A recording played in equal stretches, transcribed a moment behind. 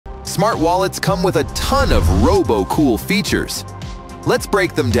Smart wallets come with a ton of robo-cool features. Let's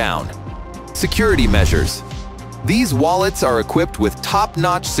break them down. Security measures. These wallets are equipped with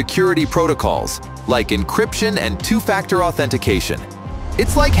top-notch security protocols like encryption and two-factor authentication.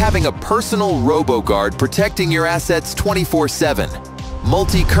 It's like having a personal robo-guard protecting your assets 24/7.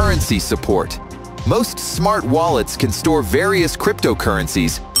 Multi-currency support. Most smart wallets can store various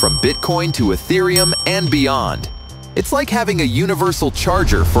cryptocurrencies from Bitcoin to Ethereum and beyond. It's like having a universal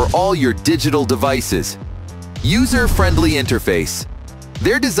charger for all your digital devices. User-friendly interface.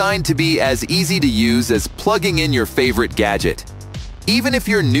 They're designed to be as easy to use as plugging in your favorite gadget. Even if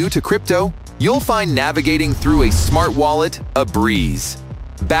you're new to crypto, you'll find navigating through a smart wallet a breeze.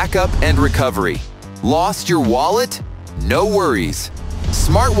 Backup and recovery. Lost your wallet? No worries.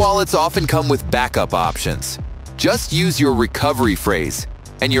 Smart wallets often come with backup options. Just use your recovery phrase,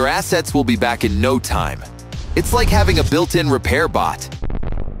 and your assets will be back in no time. It's like having a built-in repair bot.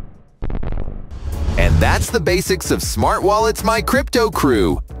 And that's the basics of smart wallets, my crypto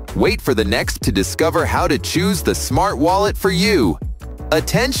crew. Wait for the next to discover how to choose the smart wallet for you.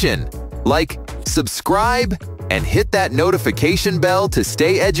 Attention! Like, subscribe, and hit that notification bell to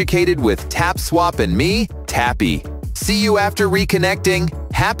stay educated with TapSwap and me, Tappy. See you after reconnecting.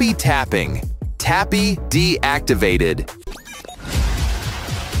 Happy tapping. Tappy deactivated.